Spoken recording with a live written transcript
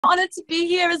honored to be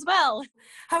here as well.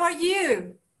 How are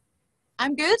you?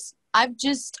 I'm good. I've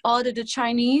just ordered a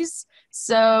Chinese.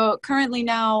 So currently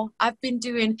now I've been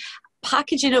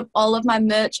packaging up all of my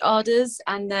merch orders,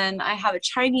 and then I have a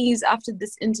Chinese after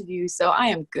this interview. So I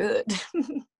am good.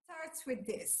 Starts with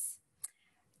this.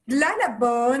 DELILAH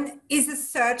Bon is a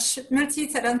such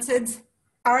multi-talented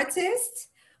artist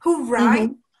who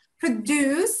write,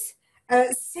 produce,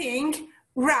 sing,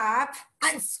 rap,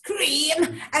 and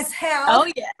scream as hell.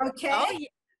 Oh yeah. Okay. Oh, yeah.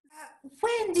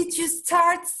 When did you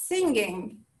start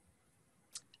singing?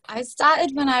 I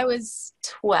started when I was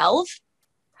 12,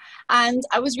 and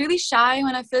I was really shy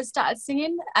when I first started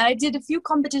singing, and I did a few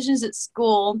competitions at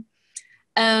school,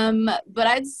 but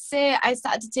I'd say I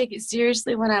started to take it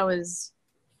seriously when I was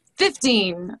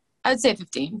 15. I would say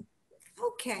 15.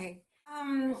 Okay.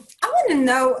 I want to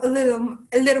know a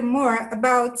little more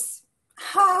about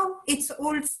how it's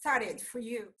all started for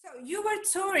you. So you were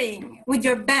touring with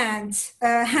your band,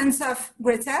 Hands Off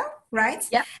Gretel, right?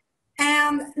 Yeah.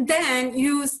 And then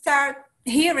you start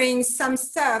hearing some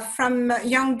stuff from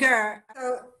younger.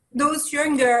 So those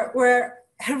younger were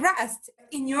harassed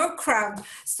in your crowd.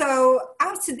 So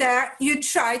after that, you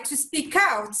try to speak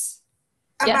out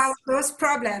about those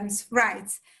problems, right?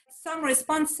 Some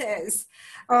responses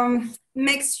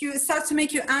start to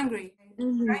make you angry,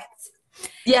 right?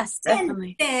 Yes,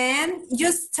 definitely. And then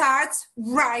you start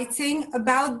writing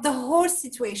about the whole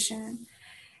situation.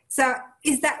 So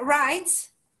is that right?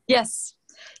 Yes.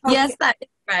 Okay. Yes, that is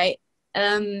right.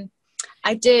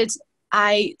 I did.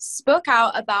 I spoke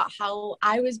out about how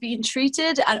I was being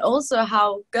treated, and also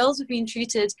how girls were being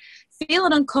treated,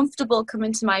 feeling uncomfortable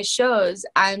coming to my shows.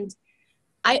 And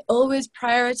I always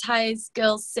prioritize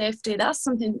girls' safety. That's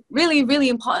something really, really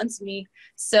important to me.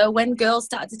 So when girls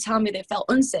started to tell me they felt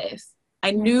unsafe,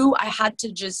 I knew I had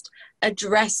to just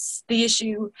address the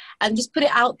issue and just put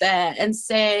it out there and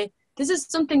say, this is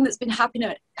something that's been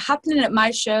happening at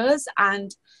my shows,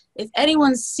 and if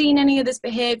anyone's seen any of this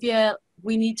behavior,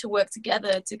 we need to work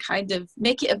together to kind of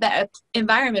make it a better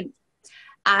environment.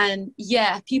 And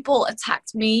yeah, people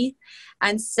attacked me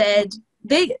and said,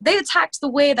 they attacked the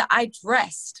way that I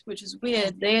dressed, which is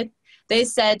weird. They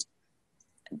said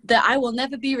that I will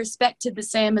never be respected the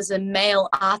same as a male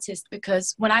artist,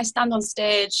 because when I stand on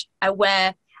stage, I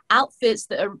wear outfits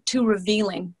that are too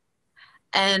revealing.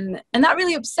 And that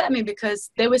really upset me, because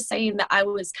they were saying that I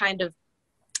was kind of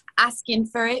asking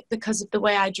for it because of the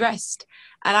way I dressed.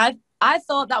 And I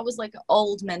thought that was like an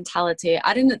old mentality.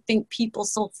 I didn't think people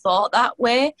still thought that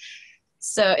way.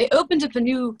 So it opened up a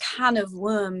new can of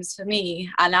worms for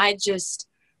me. And I just,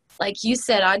 like you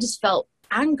said, I just felt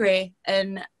angry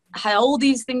and had all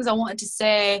these things I wanted to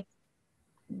say.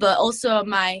 But also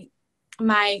my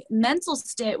mental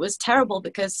state was terrible,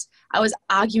 because I was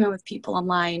arguing with people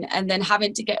online and then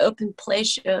having to get up and play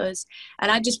shows.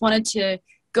 And I just wanted to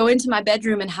go into my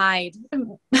bedroom and hide.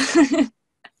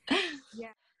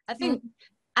 Yeah. I think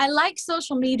I like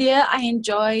social media. I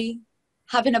enjoy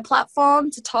having a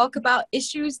platform to talk about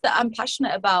issues that I'm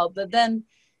passionate about. But then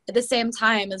at the same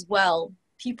time as well,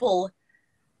 people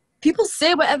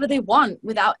say whatever they want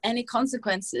without any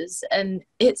consequences. And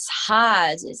it's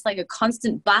hard. It's like a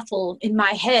constant battle in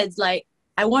my head. Like,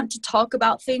 I want to talk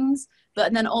about things,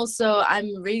 but then also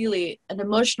I'm really an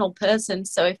emotional person.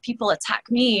 So if people attack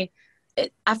me,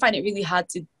 I find it really hard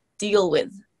to deal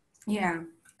with. Yeah,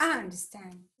 I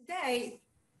understand. Today,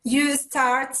 you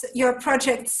start your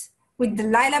project with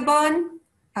DELILAH Bon,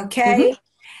 okay?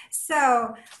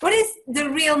 So what is the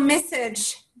real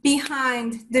message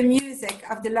behind the music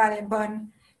of DELILAH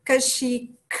Bon? Because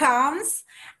she comes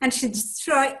and she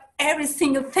destroys every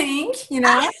single thing, you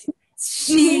know?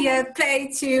 She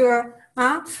played to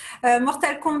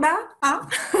Mortal Kombat.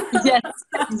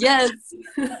 Yes.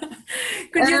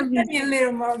 Could you tell me a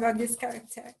little more about this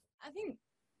character? I think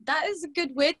that is a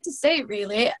good way to say it,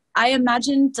 really. I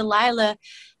imagine Delilah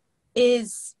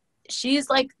she's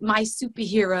like my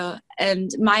superhero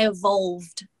and my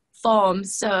evolved form.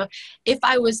 So if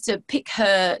I was to pick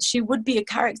her, she would be a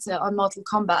character on Mortal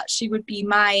Kombat. She would be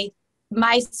my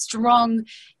strong,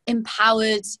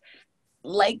 empowered,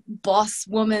 like, boss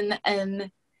woman.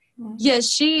 And yeah,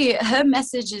 her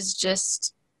message is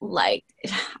just like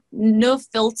no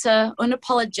filter,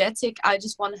 unapologetic. I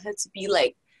just want her to be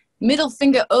like middle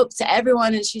finger up to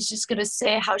everyone, and she's just gonna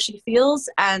say how she feels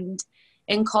and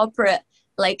incorporate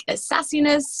like a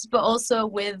sassiness, but also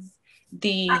with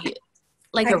the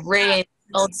like a rage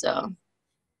also.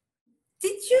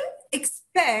 Did you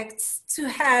expect to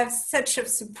have such a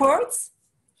support?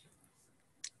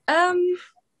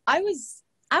 I was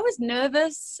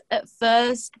nervous at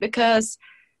first, because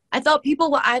I thought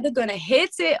people were either going to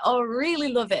hate it or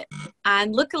really love it.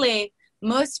 And luckily,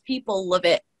 most people love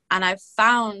it. And I've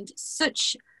found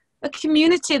such a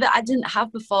community that I didn't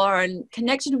have before, and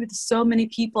connected with so many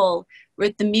people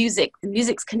with the music. The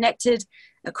music's connected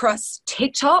across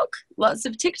TikTok, lots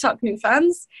of TikTok new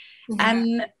fans.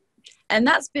 Yeah. And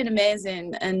that's been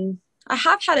amazing. And I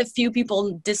have had a few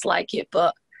people dislike it,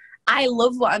 but I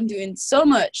love what I'm doing so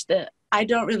much that I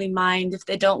don't really mind if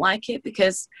they don't like it,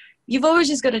 because you've always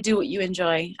just got to do what you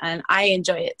enjoy, and I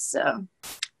enjoy it, so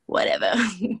whatever.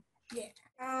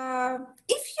 Yeah.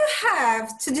 If you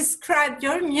have to describe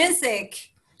your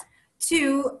music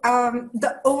to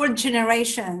the old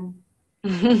generation,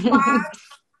 what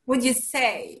would you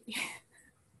say?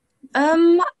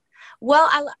 Well,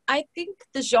 I think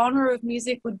the genre of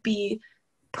music would be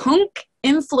punk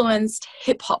influenced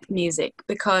hip hop music,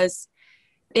 because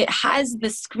it has the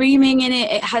screaming in it.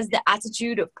 It has the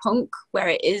attitude of punk, where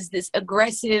it is this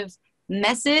aggressive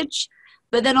message,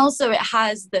 but then also it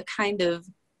has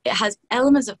it has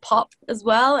elements of pop as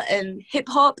well, and hip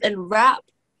hop and rap.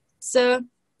 So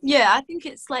yeah, I think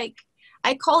it's like,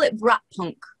 I call it brat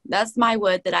punk. That's my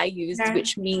word that I used,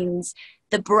 which means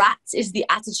the brat is the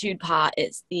attitude part.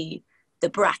 It's the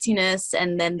brattiness,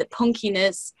 and then the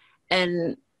punkiness.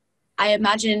 And I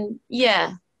imagine,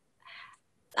 yeah,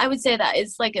 I would say that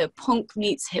it's like a punk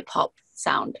meets hip hop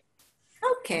sound.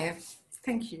 Okay,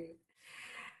 thank you.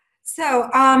 So,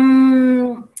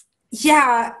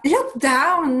 yeah,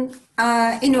 lockdown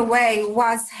in a way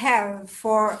was hell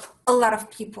for a lot of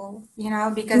people,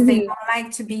 because they don't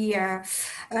like to be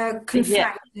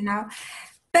confined,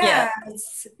 But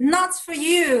not for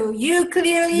you. You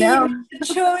clearly made the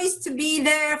choice to be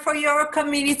there for your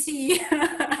community.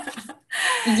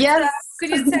 Yes. So could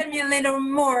you tell me a little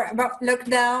more about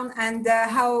lockdown and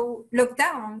how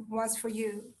lockdown was for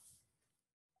you?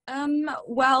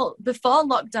 Well, before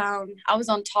lockdown, I was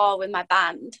on tour with my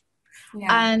band,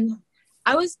 and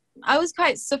I was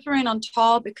quite suffering on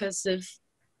tour because of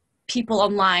people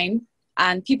online,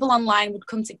 and people online would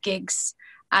come to gigs,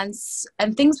 and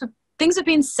things were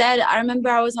being said. I remember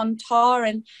I was on tour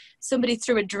and somebody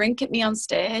threw a drink at me on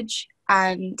stage,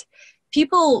 and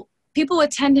people were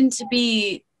tending to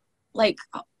be like,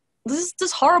 this is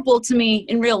just horrible to me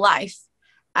in real life.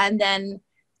 And then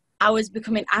I was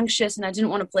becoming anxious and I didn't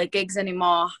want to play gigs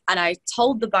anymore. And I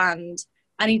told the band,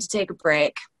 I need to take a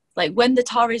break. Like, when the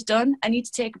tour is done, I need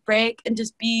to take a break and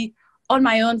just be on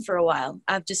my own for a while.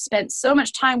 I've just spent so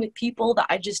much time with people that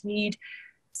I just need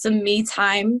some me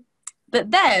time.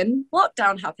 But then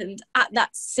lockdown happened at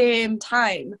that same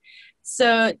time.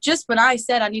 So just when I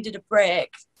said I needed a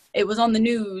break, it was on the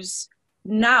news.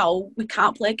 Now we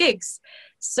can't play gigs.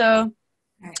 So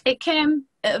it came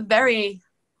at a very,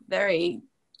 very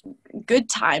good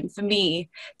time for me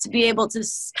to be able to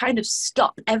kind of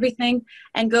stop everything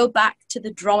and go back to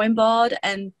the drawing board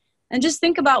and just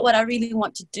think about what I really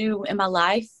want to do in my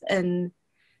life, and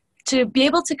to be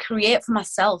able to create for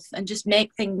myself and just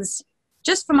make things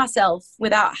just for myself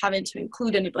without having to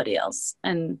include anybody else.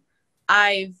 And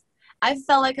I've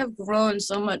felt like I've grown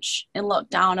so much in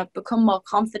lockdown. I've become more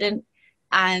confident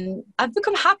and I've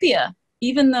become happier,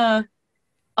 even though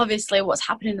obviously what's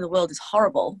happening in the world is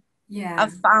horrible. Yeah. I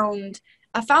found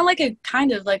like a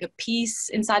kind of like a peace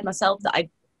inside myself that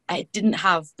I didn't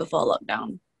have before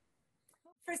lockdown.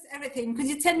 First, everything, could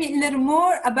you tell me a little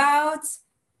more about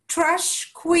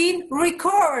Trash Queen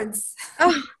Records?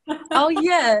 Oh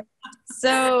yeah.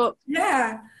 So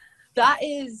yeah, that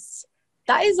is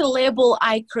a label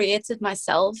I created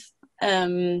myself,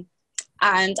 and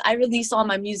I release all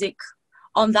my music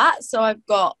on that. So I've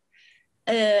got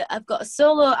a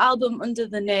solo album under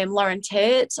the name Lauren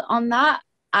Tate on that,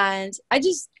 and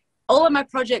all of my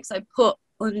projects I put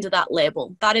under that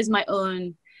label. That is my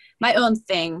own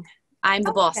thing. I'm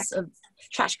the boss of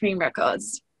Trash Queen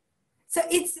Records. So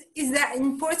is that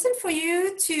important for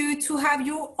you to have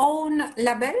your own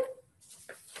label?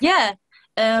 Yeah,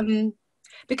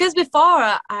 because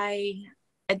before I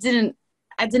didn't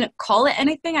call it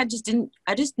anything. I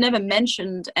just never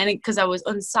mentioned any, because I was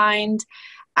unsigned,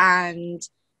 and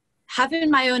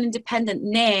having my own independent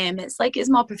name, it's like, it's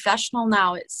more professional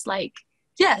now. It's like,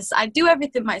 yes, I do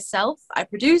everything myself. I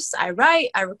produce, I write,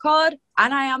 I record,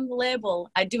 and I am the label.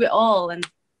 I do it all, and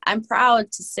I'm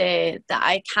proud to say that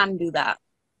I can do that.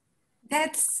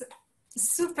 That's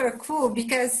super cool,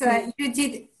 because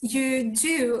you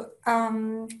do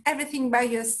everything by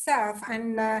yourself,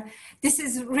 and this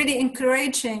is really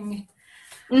encouraging.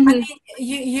 Mm-hmm. I mean,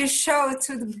 you show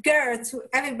to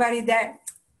everybody that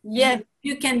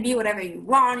you can be whatever you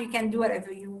want, you can do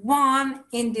whatever you want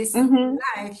in this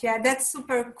life. Yeah, that's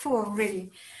super cool,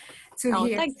 really, to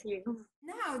hear. Thank you.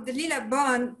 Now, DELILAH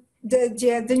BON,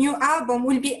 the new album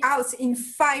will be out in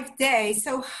 5 days.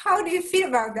 So how do you feel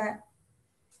about that?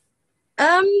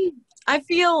 I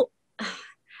feel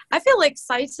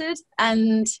excited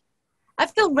and I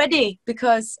feel ready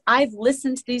because I've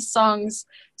listened to these songs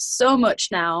so much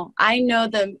now. I know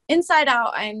them inside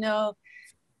out. I know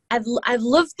I've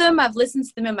loved them. I've listened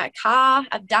to them in my car.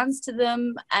 I've danced to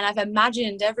them, and I've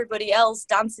imagined everybody else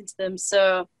dancing to them.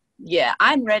 So yeah,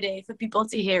 I'm ready for people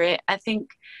to hear it. I think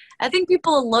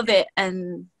people will love it,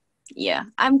 and yeah,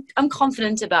 I'm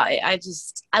confident about it.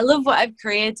 I love what I've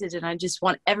created, and I just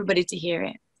want everybody to hear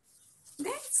it.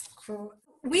 That's cool.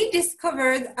 We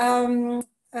discovered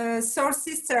Soul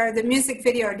Sister, the music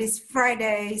video, this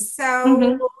Friday.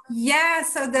 So yeah,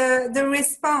 so the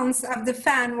response of the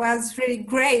fan was really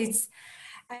great.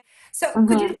 So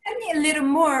could you tell me a little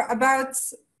more about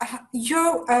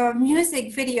your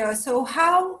music video? So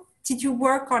how did you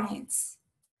work on it?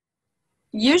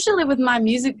 Usually with my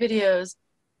music videos,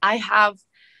 I have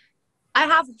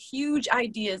huge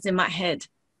ideas in my head,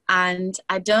 and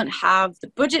I don't have the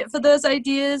budget for those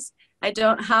ideas. I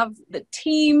don't have the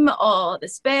team or the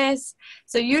space.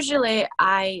 So usually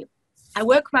I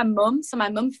work with my mum. So my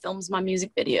mum films my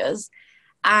music videos,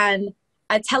 and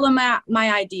I tell her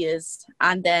my ideas,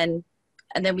 and then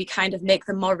we kind of make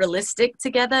them more realistic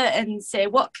together and say,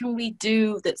 what can we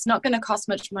do that's not going to cost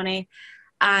much money?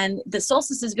 And the Soul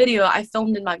Sisters video I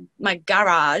filmed in my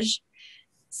garage.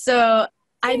 So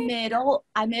I made all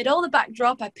the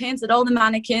backdrop, I painted all the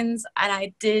mannequins, and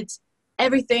I did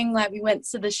everything. Like, we went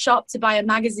to the shop to buy a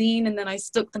magazine, and then I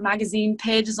stuck the magazine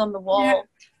pages on the wall.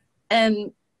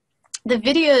 And the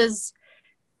videos,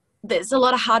 there's a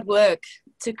lot of hard work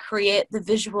to create the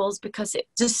visuals because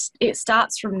it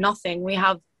starts from nothing. We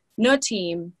have no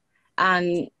team,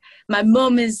 and my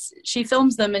mum she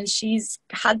films them, and she's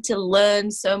had to learn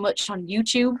so much on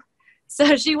YouTube.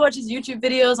 So she watches YouTube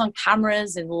videos on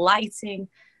cameras and lighting.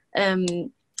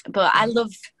 But I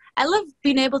love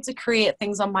being able to create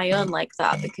things on my own like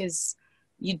that, because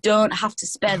you don't have to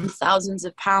spend thousands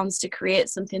of pounds to create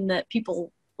something that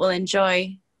people will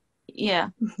enjoy. Yeah.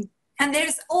 And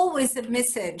there's always a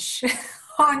message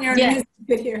on your music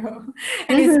video,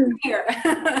 and it's clear.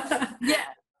 Yeah.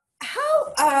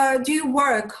 How do you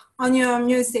work on your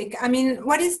music? I mean,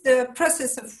 what is the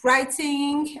process of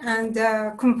writing and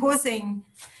composing?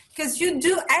 Because you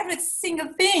do every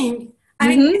single thing. I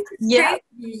mean,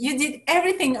 you did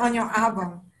everything on your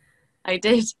album. I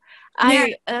did.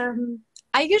 I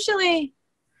usually,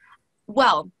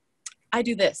 I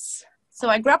do this. So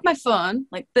I grab my phone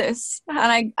like this,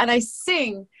 and I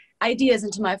sing ideas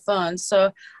into my phone.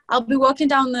 So I'll be walking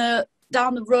down the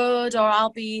road, or I'll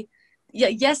be,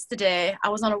 yesterday I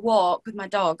was on a walk with my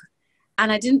dog,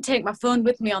 and I didn't take my phone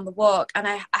with me on the walk, and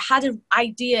I had an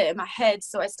idea in my head,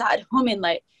 so I started humming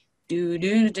like do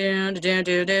do do do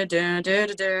do do do do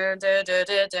do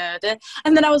do do,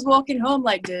 and then I was walking home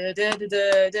like do do do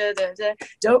do do,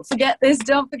 don't forget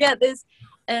this,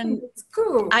 and it's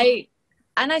cool. I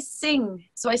sing.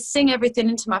 So I sing everything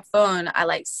into my phone. I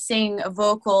like sing a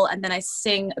vocal, and then I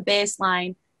sing a bass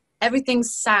line.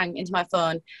 Everything's sang into my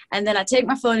phone, and then I take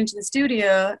my phone into the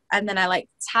studio, and then I like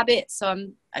tab it.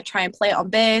 So I try and play it on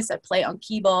bass, I play it on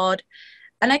keyboard,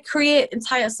 and I create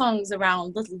entire songs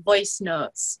around little voice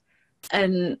notes.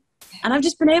 And I've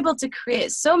just been able to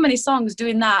create so many songs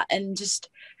doing that, and just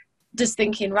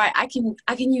thinking, right, I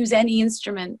can use any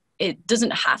instrument. It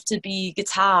doesn't have to be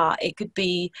guitar. It could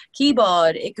be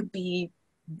keyboard. It could be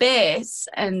bass.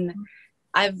 And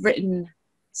I've written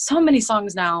so many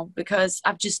songs now because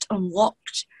I've just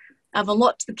unlocked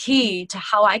the key to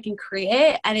how I can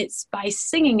create, and it's by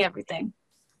singing everything.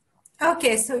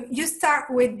 Okay, so you start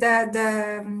with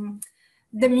the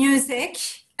music,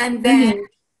 and then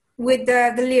with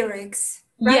the lyrics,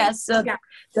 right? Yes,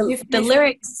 the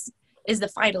lyrics is the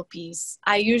final piece.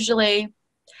 I usually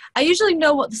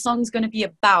know what the song's going to be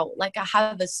about. Like, I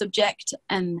have a subject,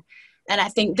 and I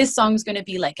think this song's going to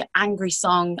be like an angry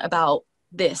song about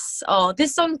this, or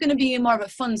this song's going to be more of a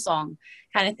fun song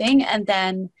kind of thing. And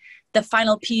then the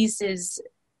final piece is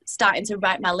starting to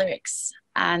write my lyrics,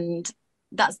 and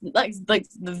that's like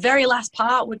the very last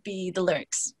part would be the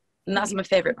lyrics, and that's my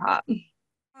favorite part.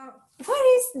 What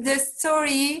is the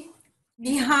story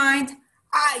behind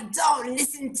 "I Don't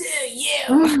Listen to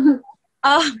You"?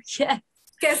 Oh yeah.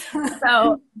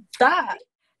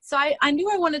 So I knew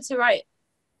I wanted to write.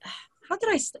 How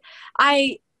did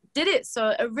I did it.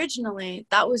 So originally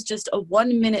that was just a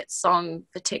 1-minute song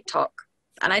for TikTok,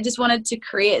 and I just wanted to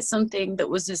create something that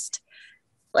was just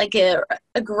like a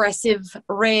aggressive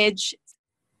rage.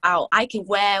 out. I can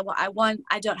wear what I want.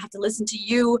 I don't have to listen to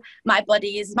you. My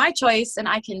body is my choice and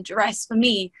I can dress for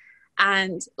me.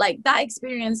 And like that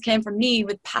experience came from me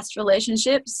with past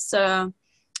relationships. So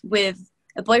with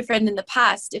a boyfriend in the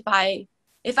past, if I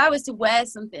was to wear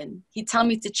something, he'd tell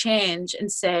me to change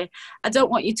and say, I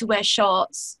don't want you to wear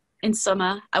shorts in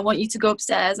summer. I want you to go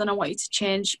upstairs and I want you to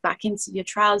change back into your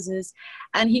trousers.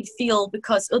 And he'd feel,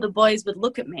 because other boys would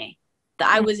look at me,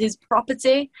 that I was his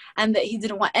property and that he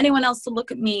didn't want anyone else to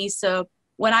look at me. So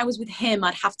when I was with him,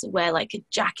 I'd have to wear like a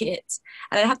jacket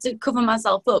and I'd have to cover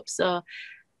myself up. So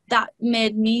that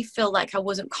made me feel like I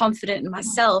wasn't confident in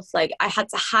myself. Like I had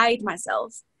to hide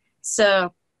myself.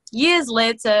 So years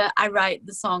later, I write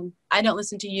the song, I Don't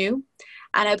Listen to You.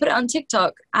 And I put it on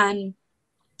TikTok, and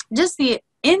just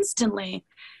instantly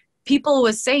people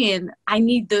were saying, I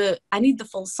need the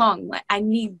full song. Like I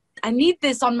need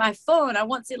this on my phone. I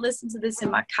want to listen to this in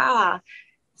my car.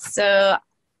 So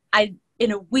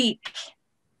in a week,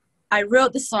 I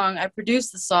wrote the song, I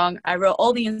produced the song, I wrote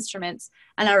all the instruments,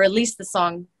 and I released the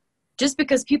song just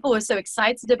because people were so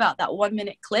excited about that 1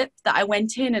 minute clip that I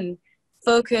went in and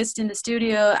focused in the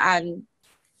studio, and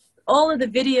all of the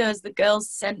videos the girls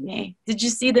sent me. Did you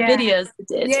see the videos they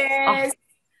did? Yes.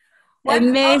 Oh,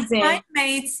 amazing. One of my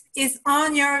mates is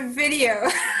on your video.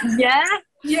 Yeah?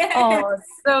 Yes. Oh,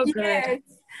 so good.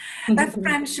 Yes. A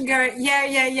French girl.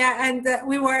 Yeah. And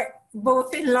we were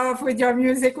both in love with your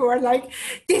music. We were like,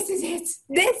 this is it.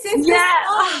 This is the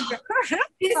song.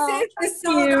 This is the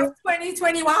song of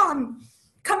 2021.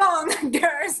 Come on,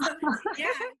 girls.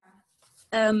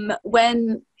 Yeah.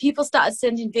 When people started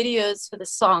sending videos for the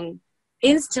song,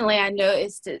 instantly I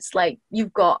noticed it's like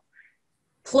you've got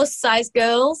plus size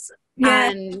girls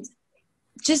and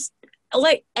just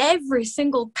like every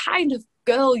single kind of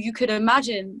girl you could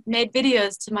imagine made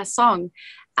videos to my song,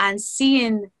 and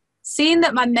seeing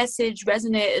that my message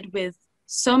resonated with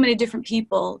so many different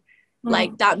people,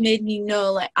 like that made me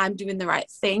know like I'm doing the right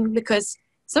thing. Because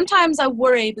sometimes I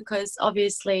worry, because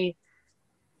obviously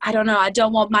I don't know, I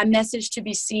don't want my message to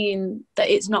be seen that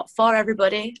it's not for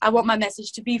everybody. I want my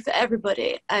message to be for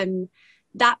everybody. And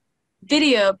that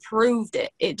video proved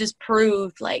it. It just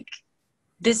proved like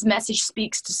this message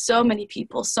speaks to so many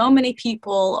people. So many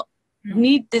people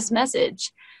need this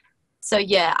message. So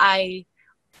yeah, I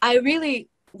really,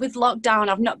 with lockdown,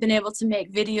 I've not been able to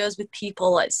make videos with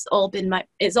people. It's all been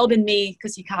me,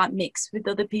 because you can't mix with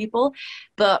other people.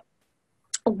 But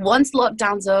once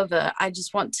lockdown's over, I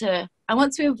want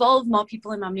to involve more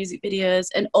people in my music videos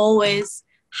and always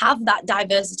have that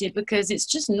diversity, because it's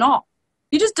just not,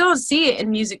 you just don't see it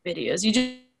in music videos. You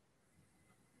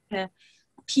just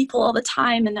people all the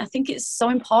time, and I think it's so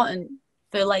important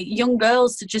for like young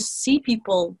girls to just see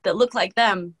people that look like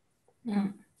them.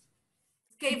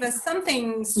 Gave us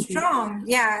something strong.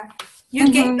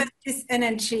 You gave us this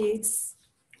energy. It's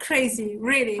crazy,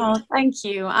 really. Oh, thank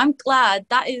you. I'm glad.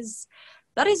 That is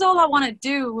all I want to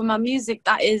do with my music.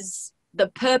 That is the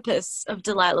purpose of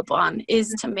Delilah Bon,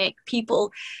 is to make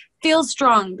people feel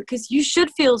strong, because you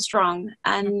should feel strong,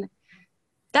 and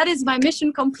that is my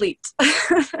mission complete.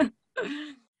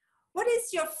 What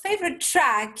is your favorite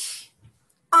track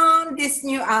on this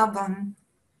new album,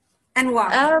 and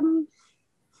why?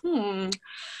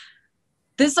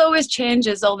 This always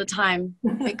changes all the time,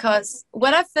 because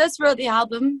when I first wrote the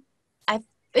album, I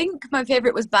think my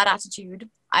favorite was Bad Attitude.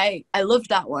 I loved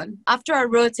that one. After I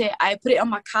wrote it, I put it on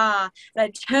my car and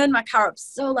I turned my car up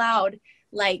so loud,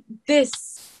 like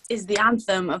this is the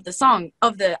anthem of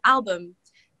the album.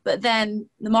 But then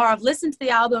the more I've listened to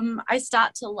the album, I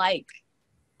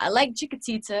like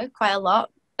Chiquitita quite a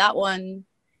lot. That one,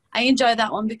 I enjoy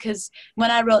that one, because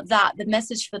when I wrote that, the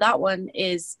message for that one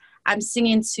is I'm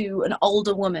singing to an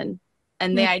older woman.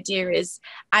 And the idea is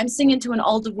I'm singing to an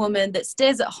older woman that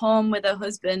stays at home with her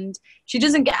husband. She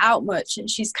doesn't get out much, and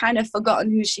she's kind of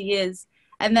forgotten who she is.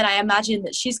 And then I imagine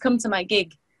that she's come to my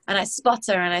gig, and I spot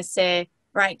her and I say,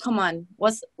 right, come on,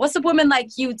 what's a woman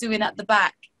like you doing at the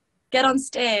back? Get on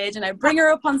stage. And I bring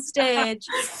her up on stage.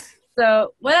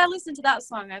 So when I listen to that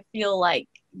song, I feel like,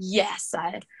 yes,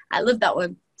 I love that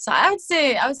one. So I would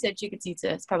say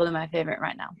Chiquitita is probably my favorite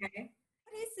right now. Okay.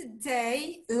 What is a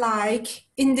day like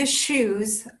in the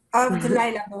shoes of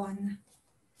Delilah Bon?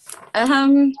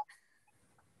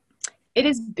 It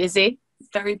is busy,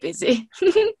 very busy.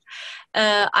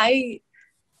 I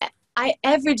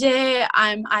every day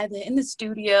I'm either in the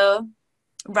studio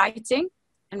writing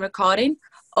and recording,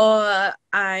 or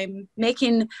I'm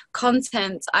making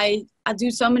content. I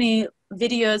do so many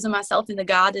videos of myself in the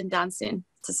garden dancing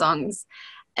to songs,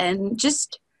 and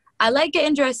just I like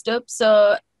getting dressed up.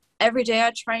 So every day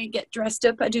I try and get dressed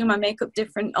up. I do my makeup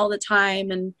different all the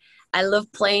time, and I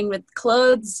love playing with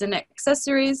clothes and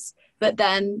accessories. But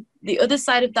then the other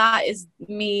side of that is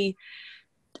me.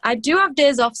 I do have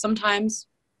days off sometimes.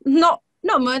 Not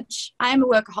much. I am a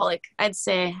workaholic, I'd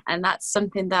say, and that's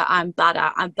something that I'm bad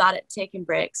at. I'm bad at taking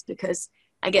breaks because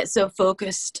I get so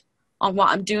focused on what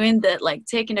I'm doing that, like,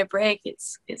 taking a break,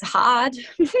 it's hard.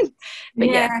 But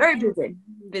yeah, very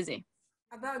busy.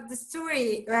 About the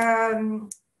story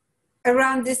around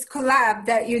this collab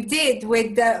that you did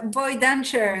with the boy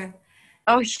dancer.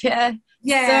 Oh yeah.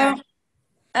 Yeah. So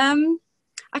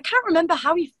I can't remember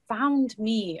how he found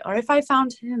me or if I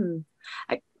found him.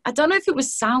 I don't know if it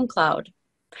was SoundCloud.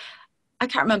 I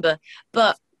can't remember,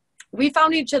 but we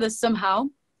found each other somehow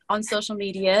on social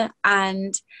media,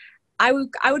 and I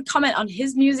would comment on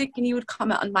his music and he would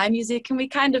comment on my music, and we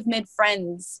kind of made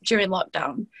friends during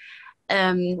lockdown.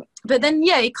 But then,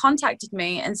 yeah, he contacted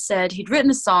me and said he'd written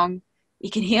a song. He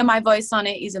can hear my voice on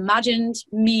it. He's imagined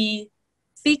me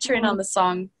featuring on the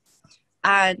song.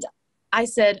 And I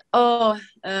said,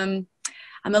 I'm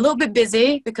a little bit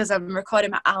busy because I'm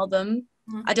recording my album.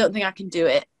 I don't think I can do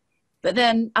it. But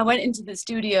then I went into the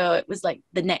studio. It was like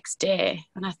the next day,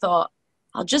 and I thought,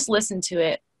 I'll just listen to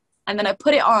it. And then I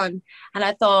put it on, and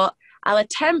I thought, I'll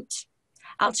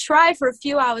try for a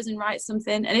few hours and write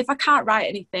something. And if I can't write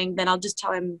anything, then I'll just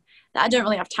tell him that I don't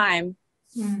really have time.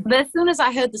 But as soon as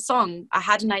I heard the song, I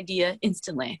had an idea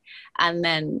instantly. And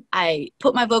then I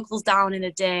put my vocals down in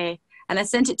a day, and I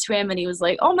sent it to him, and he was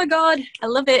like, oh my God, I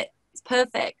love it. It's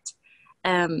perfect.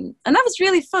 And that was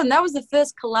really fun. That was the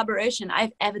first collaboration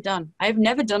I've ever done. I've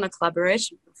never done a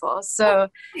collaboration before. So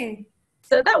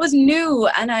that was new,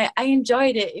 and I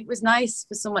enjoyed it. It was nice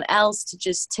for someone else to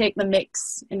just take the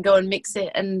mix and go and mix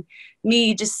it, and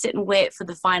me just sit and wait for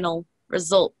the final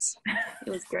result.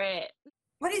 It was great.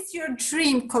 What is your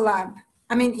dream collab?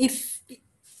 I mean, if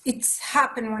it's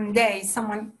happened one day,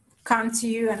 someone come to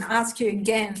you and ask you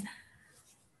again.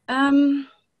 I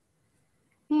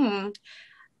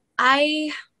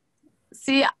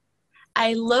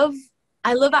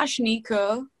love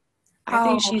Ashniko. I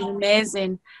think she's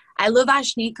amazing. I love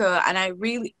Ashniko, and I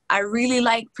really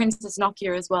like Princess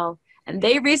Nokia as well. And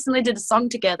they recently did a song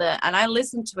together, and I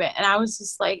listened to it, and I was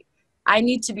just like, I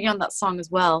need to be on that song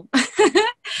as well.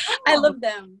 I love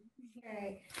them.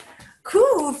 Okay.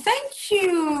 Cool. Thank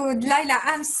you, Delilah.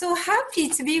 I'm so happy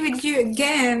to be with you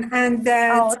again and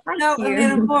to know a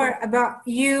little more about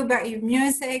you, about your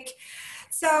music.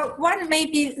 So one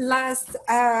maybe last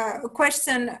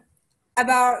question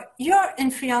about your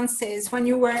influences when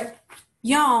you were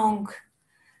young.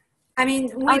 I mean,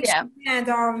 which band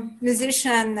or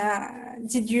musician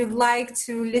did you like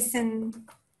to listen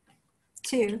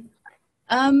to?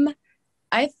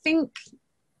 I think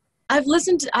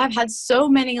I've had so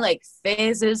many like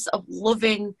phases of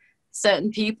loving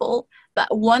certain people,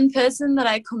 but one person that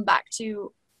I come back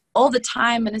to all the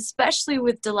time, and especially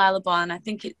with DELILAH BON, I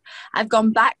think I've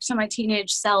gone back to my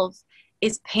teenage self,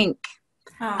 is Pink.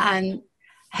 And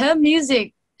her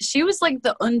music, she was like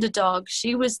the underdog.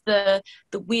 She was the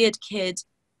weird kid.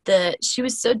 She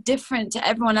was so different to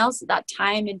everyone else at that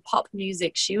time in pop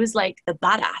music. She was like the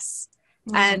badass.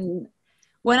 And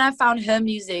when I found her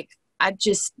music, I'd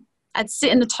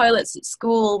sit in the toilets at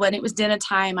school when it was dinner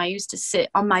time. I used to sit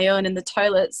on my own in the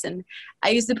toilets, and I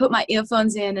used to put my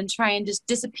earphones in and try and just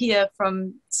disappear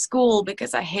from school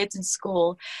because I hated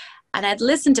school. And I'd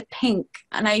listen to Pink,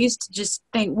 and I used to just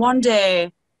think, one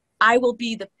day I will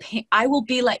be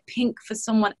like Pink for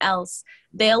someone else.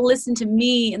 They'll listen to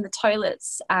me in the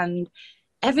toilets. And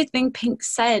everything Pink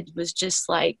said was just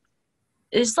like,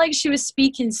 it's like she was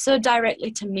speaking so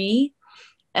directly to me.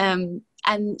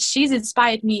 And she's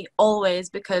inspired me always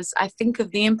because I think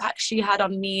of the impact she had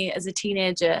on me as a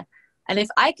teenager. And if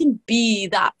I can be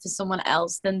that for someone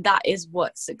else, then that is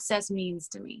what success means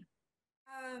to me.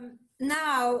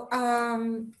 Now,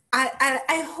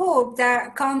 I hope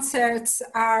that concerts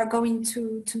are going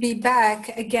to be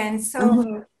back again.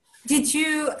 So did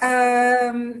you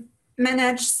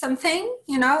manage something,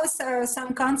 so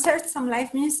some concerts, some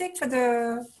live music for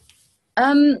the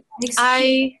next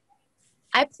year?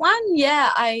 I plan,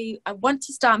 I want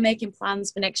to start making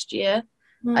plans for next year.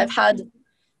 I've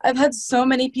had so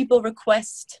many people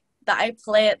request that I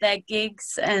play at their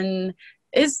gigs, and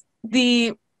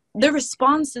the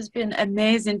response has been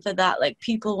amazing for that. Like,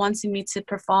 people wanting me to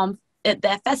perform at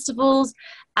their festivals,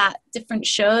 at different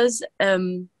shows.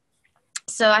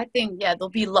 So I think there'll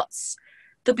be lots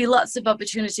of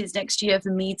opportunities next year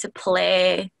for me to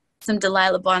play some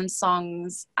DELILAH BON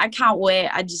songs. I can't wait.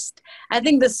 I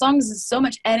think the songs is so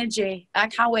much energy. I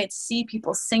can't wait to see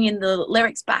people singing the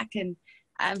lyrics back, and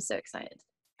I'm so excited.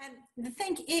 And the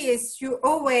thing is, you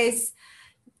always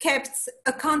kept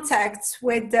a contact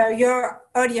with your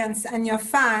audience and your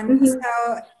fans.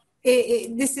 So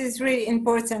this is really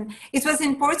important. It was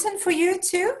important for you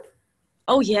too?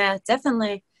 Oh yeah,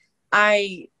 definitely.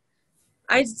 I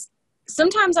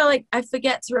sometimes I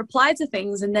forget to reply to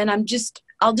things, and then I'll just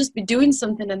be doing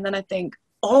something, and then I think,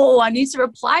 oh, I need to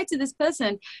reply to this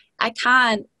person. I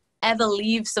can't ever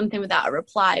leave something without a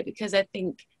reply, because I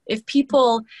think if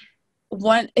people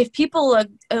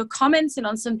are commenting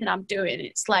on something I'm doing,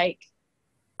 it's like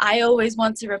I always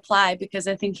want to reply, because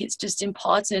I think it's just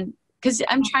important, because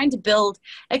I'm trying to build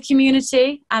a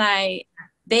community, and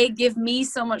they give me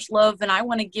so much love, and I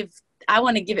want to give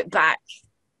it back.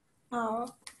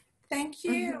 Oh, thank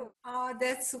you. Oh,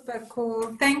 that's super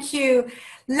cool. Thank you.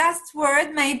 Last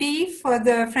word maybe for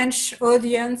the French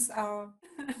audience.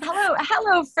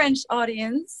 Hello, French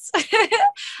audience.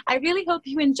 I really hope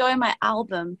you enjoy my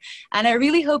album, and I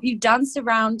really hope you dance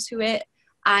around to it,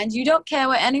 and you don't care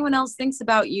what anyone else thinks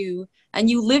about you, and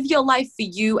you live your life for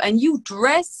you, and you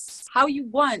dress how you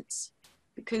want,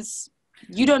 because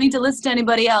you don't need to listen to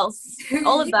anybody else.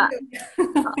 All of that.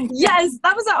 Yes,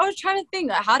 that was what I was trying to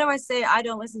think. How do I say I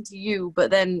don't listen to you?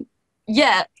 But then,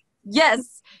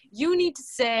 yes, you need to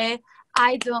say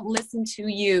I don't listen to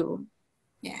you.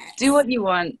 Yeah. Do what you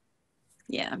want.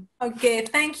 Yeah. Okay,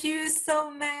 thank you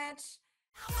so much.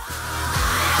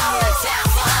 I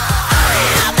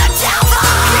am the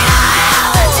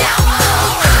devil.